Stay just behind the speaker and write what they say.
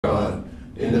God,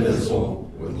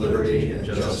 indivisible, with liberty and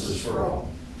justice for all.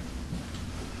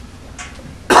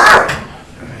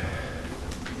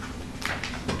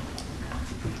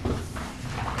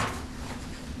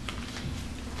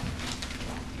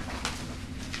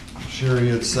 Sherry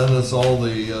had sent us all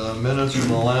the minutes from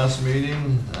the last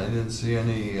meeting. I didn't see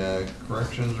any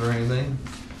corrections or anything.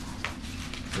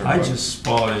 I just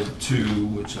spotted two,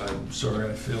 which I'm sorry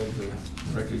I failed to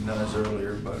recognize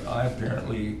earlier, but I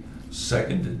apparently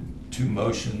seconded two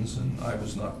motions and I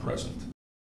was not present.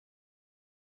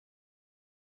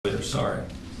 Sorry.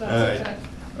 That's okay.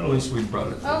 At least we brought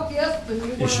it to Oh, yes, the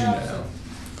new issue one now. also.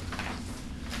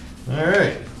 All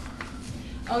right.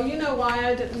 Oh, you know why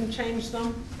I didn't change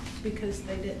them? Because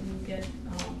they didn't get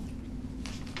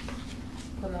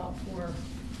put out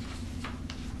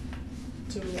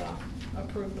to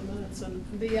approve the minutes, and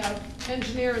the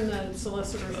engineer and the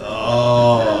solicitor.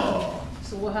 Oh.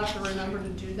 So we'll have to remember to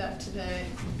do that today.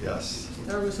 Yes.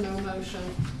 There was no motion.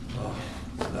 Oh,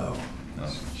 no.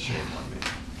 Shame on me.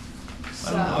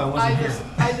 So I wasn't here.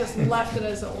 I just left it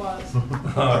as it was. All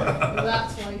right.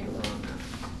 That's why you were on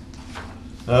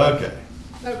that. Okay.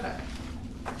 Okay.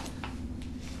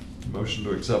 Motion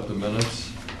to accept the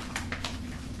minutes.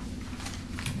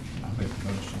 I'll make the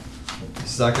motion.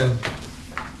 Second.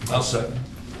 I'll second.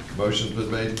 Motion's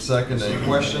been made and second. Any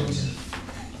questions?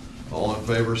 All in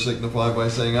favor signify by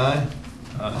saying aye.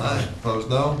 Aye. Opposed,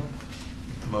 no.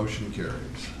 Motion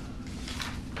carries.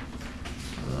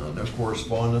 No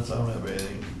correspondence. I don't have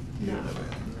anything. You No. don't have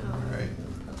anything. No. All right.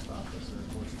 Post office or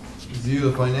correspondence. Review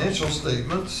the financial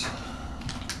statements.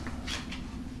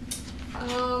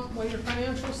 Well, your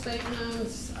financial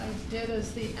statements I did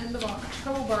as the end of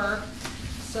October.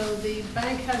 So the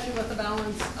bank has you with a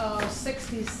balance of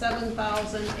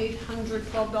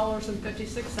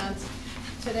 $67,812.56.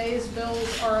 Today's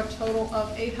bills are a total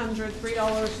of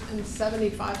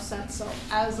 $803.75. So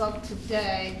as of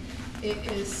today, it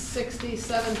is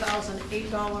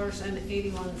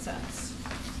 $67,008.81.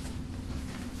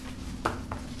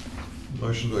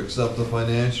 Motion to accept the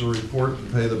financial report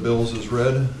and pay the bills as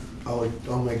read. I'll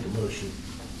make the motion.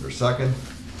 Is there a second?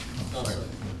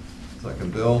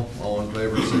 Second, Bill. All in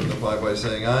favor signify by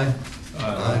saying aye.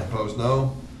 Aye. Opposed,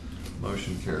 no.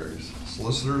 Motion carries.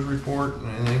 Solicitors report,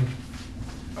 anything?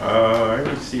 I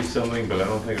received something, but I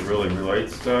don't think it really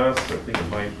relates to us. I think it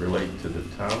might relate to the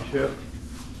township.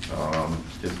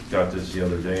 Just got this the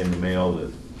other day in the mail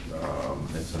that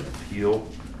it's an appeal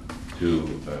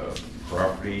to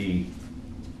property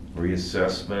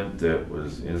reassessment that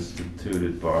was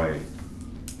instituted by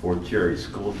Fort Cherry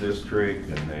School District,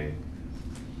 and they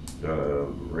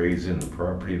raising the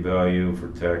property value for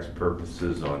tax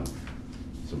purposes on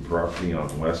some property on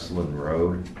Westland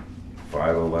Road,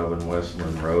 511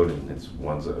 Westland Road, and it's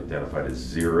one's identified as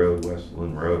 0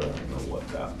 Westland Road. I don't know what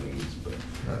that means, but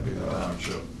That'd be the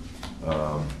township.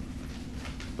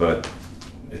 But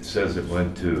it says it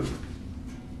went to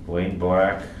Blaine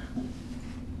Black,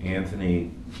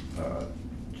 Anthony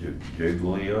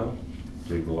Giglio, I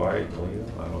don't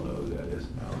know who that is,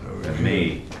 and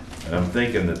me. And I'm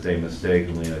thinking that they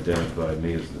mistakenly identified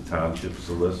me as the township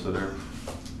solicitor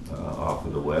off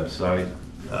of the website.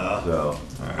 So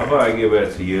how about I give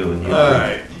that to you and you? All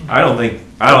right. I don't think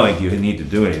you need to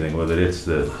do anything with it. It's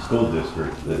the school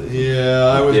district that is.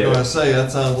 Yeah, I was going to say,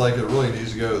 that sounds like it really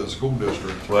needs to go to the school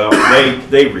district. Well,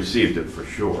 they received it for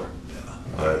sure. Yeah.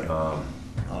 But I'll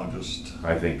just...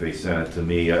 I think they sent it to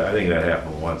me. I think that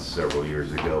happened once several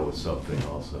years ago with something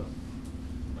also.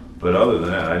 But other than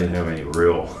that, I didn't have any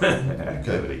real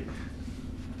activity.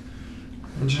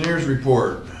 Engineers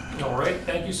report. All right,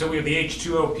 thank you. So we have the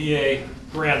H2OPA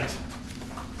grant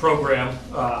program.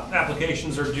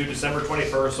 Applications are due December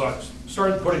 21st, so I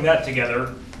started putting that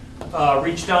together.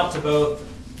 Reached out to both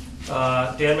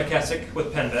Dan McKessick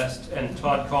with Penvest and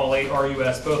Todd Cawley,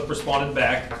 RUS, both responded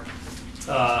back.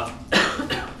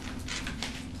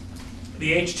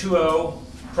 The H2O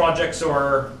projects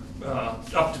are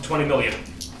up to $20 million.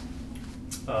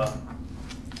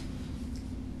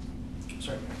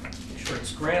 Sorry, make sure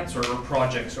it's grants or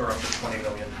projects are up to $20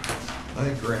 million. I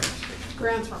think grants.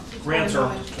 Grants are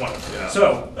 20. Yeah.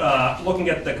 So, looking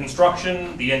at the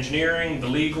construction, the engineering, the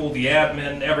legal, the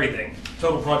admin, everything,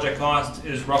 total project cost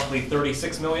is roughly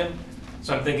 $36 million.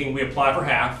 So I'm thinking we apply for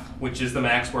half, which is the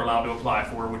max we're allowed to apply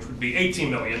for, which would be $18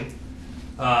 million.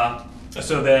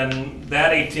 So then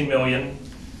that $18 million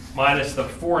minus the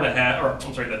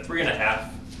 $3.5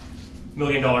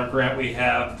 million grant we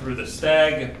have through the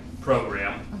STAG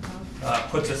program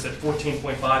puts us at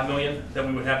 $14.5 million that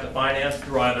we would have to finance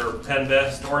through either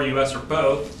Penvest or US or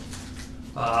both.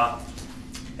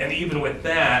 And even with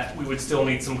that, we would still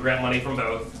need some grant money from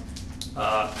both.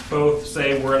 Both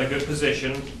say we're in a good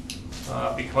position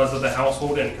because of the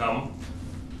household income.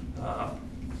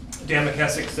 Dan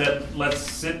McKessick said, let's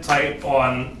sit tight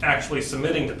on actually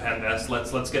submitting to PennVest.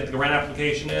 Let's get the grant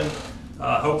application in.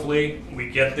 Hopefully, we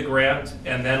get the grant,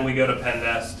 and then we go to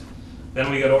PennVest, then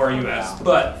we go to RUS.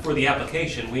 But for the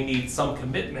application, we need some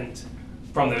commitment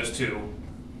from those two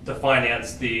to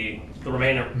finance the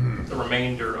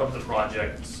remainder of the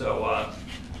project. So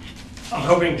I'm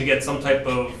hoping to get some type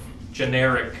of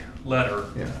generic letter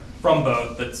from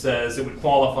both that says it would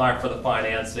qualify for the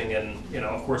financing, and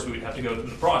of course we would have to go through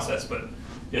the process, but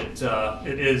it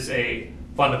is a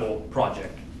fundable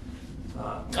project.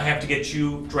 I have to get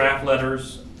you draft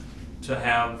letters to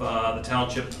have the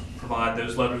township provide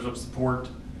those letters of support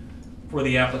for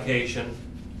the application.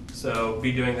 So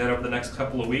be doing that over the next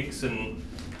couple of weeks, and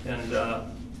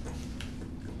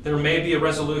there may be a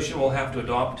resolution we'll have to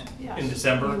adopt in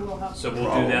December. So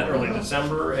we'll do that early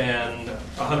December, and a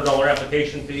 $100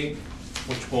 application fee,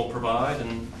 which we'll provide,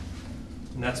 and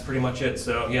that's pretty much it.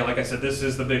 So yeah, like I said, this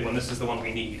is the big one. This is the one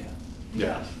we need.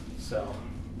 Yeah. So.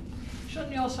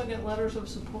 Shouldn't you also get letters of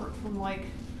support from like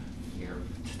your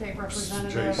state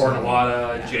representative? Jason.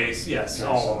 Barnawada, Jace, yes,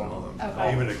 all of them.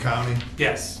 Okay. Even the county?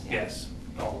 Yes, yes,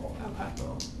 all of them.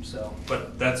 Okay. So,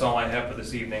 but that's all I have for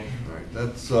this evening. All right,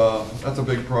 that's a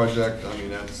big project. I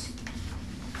mean,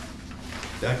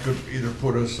 that could either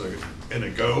put us in a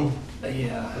go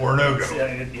Yeah. or no go. Yeah.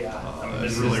 I mean,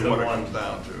 That's this really is the what it one. comes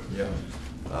down to. Yeah.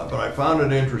 But I found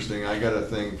it interesting. I got a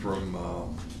thing from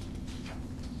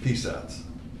PSATs,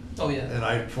 Oh, yeah. and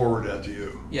I forwarded that to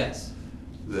you, Yes.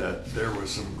 that there was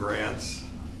some grants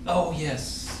Oh,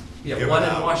 yes. Yeah, given one in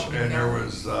out, Washington and there County.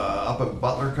 was up in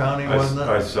Butler County, I wasn't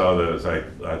it? saw those, I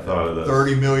thought of those.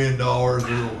 $30 million or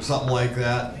something like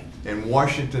that, and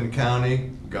Washington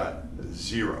County got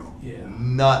zero. Yeah.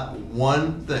 Not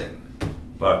one thing.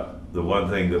 But the one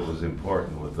thing that was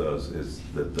important with those is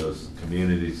that those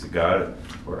communities that got it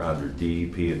were under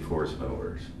DEP enforcement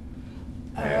orders.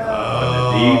 And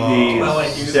when the Well,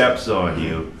 DEP steps on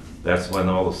you, that's when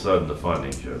all of a sudden the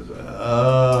funding shows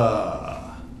up.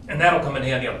 And that'll come in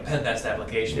handy on the PennVest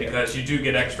application, because you do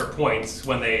get extra points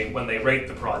when they rate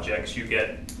the projects. You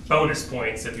get bonus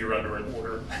points if you're under an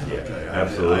order. Okay,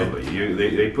 Absolutely.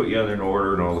 They put you under an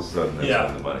order, and all of a sudden that's Yeah.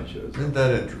 when the money shows up. Isn't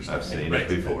that interesting? I've seen Right. it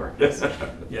before.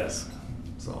 Yes.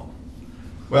 So,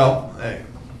 well, hey,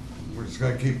 we're just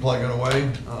gonna keep plugging away.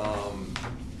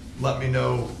 Let me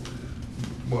know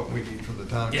what we need from the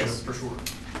township. Yes, for sure.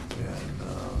 And,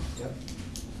 Yep.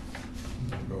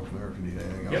 we'll go from there if you need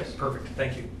anything else. Yep, perfect.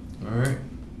 Thank you. All right.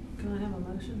 Can I have a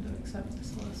motion to accept the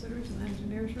solicitors and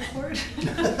engineers report?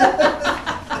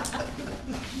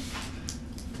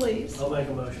 Please. I'll make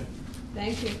a motion.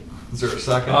 Thank you. Is there a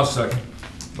second? I'll second.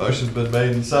 Motion's been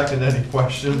made and second. Any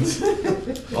questions?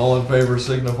 All in favor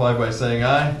signify by saying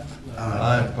aye.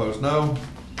 Aye. Opposed, no.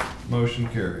 Motion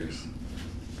carries.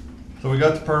 So we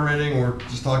got the permitting, we're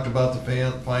just talked about the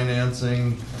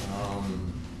financing. I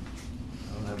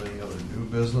don't have any other new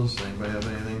business. Anybody have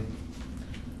anything?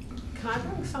 Can I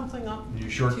bring something up? You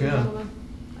sure to can. gentlemen?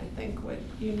 I think what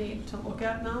you need to look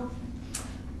at now.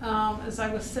 As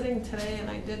I was sitting today and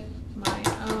I did my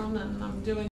own, and I'm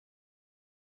doing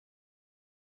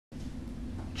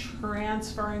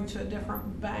transferring to a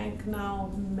different bank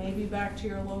now, maybe back to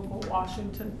your local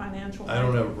Washington financial bank. I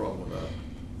don't have a problem with that.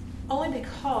 Only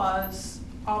because,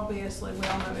 obviously, we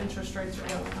all know interest rates are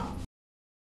going up.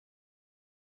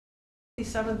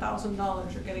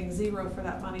 $7,000, you're getting zero for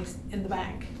that money in the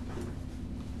bank.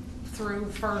 Through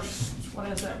First, what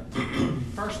is it?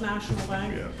 First National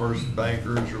Bank? Yeah, First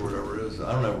Bankers or whatever it is,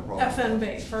 I don't have a problem.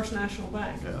 FNB, First National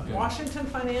Bank. Yeah. Washington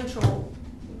Financial,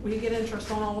 we get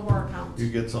interest on all of our accounts, You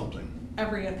get something.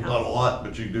 every account. Not a lot,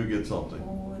 but you do get something.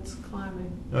 Oh, it's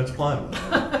climbing. No, it's climbing.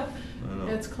 I know.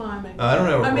 It's climbing. I don't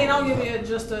have a I mean, I'll problem give with you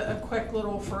just a quick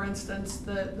little, for instance,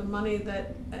 the money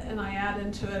that, and I add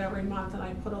into it every month, and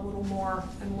I put a little more,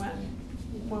 and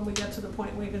when we get to the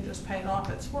point we can just pay it off,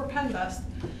 it's for PennVest.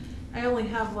 I only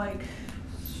have like,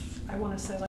 I wanna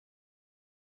say like,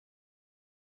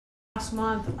 last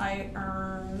month I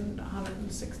earned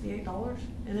 $168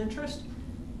 in interest.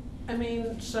 I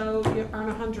mean, so you earn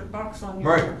 $100 on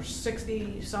your Right.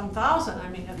 60-some thousand. I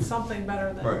mean, it's something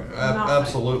better than Right, nothing.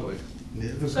 absolutely.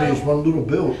 If it So- pays one little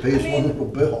bill, it pays I mean- one little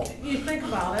bill. You think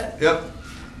about it, Yep.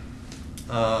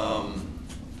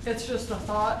 it's just a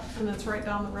thought, and it's right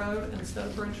down the road instead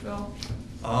of Bridgeville.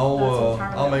 I'll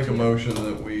entirely I'll up make to a you. motion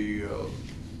that we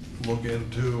look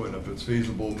into, and if it's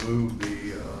feasible, move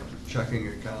the checking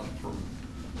account from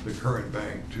the current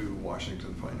bank to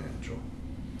Washington Financial.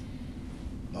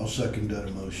 I'll second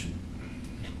that motion.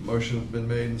 Motion's been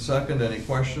made and second. Any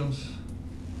questions?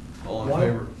 All in Why-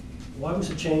 favor? Why was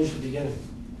it changed at the beginning?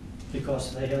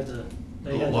 Because they had the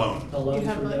The loan. The loan You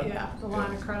have through the, that? yeah, the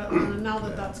line of credit line, and now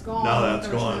that Yeah. that's gone, Now that's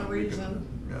there's gone, no we can- reason,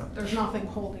 yeah. there's nothing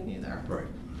holding you there. Right.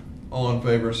 All in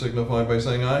favor signify by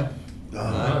saying aye.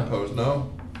 Aye. Opposed,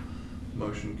 no.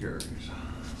 Motion carries.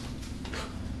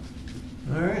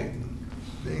 All right.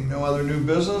 Being no other new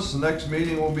business, the next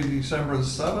meeting will be December the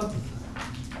 7th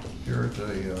here at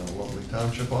the lovely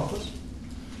township office.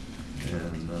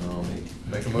 And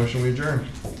make a motion, we adjourn.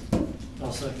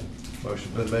 I'll second.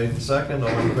 Motion's been made and second. All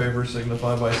in favor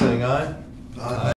signify by saying aye. Aye.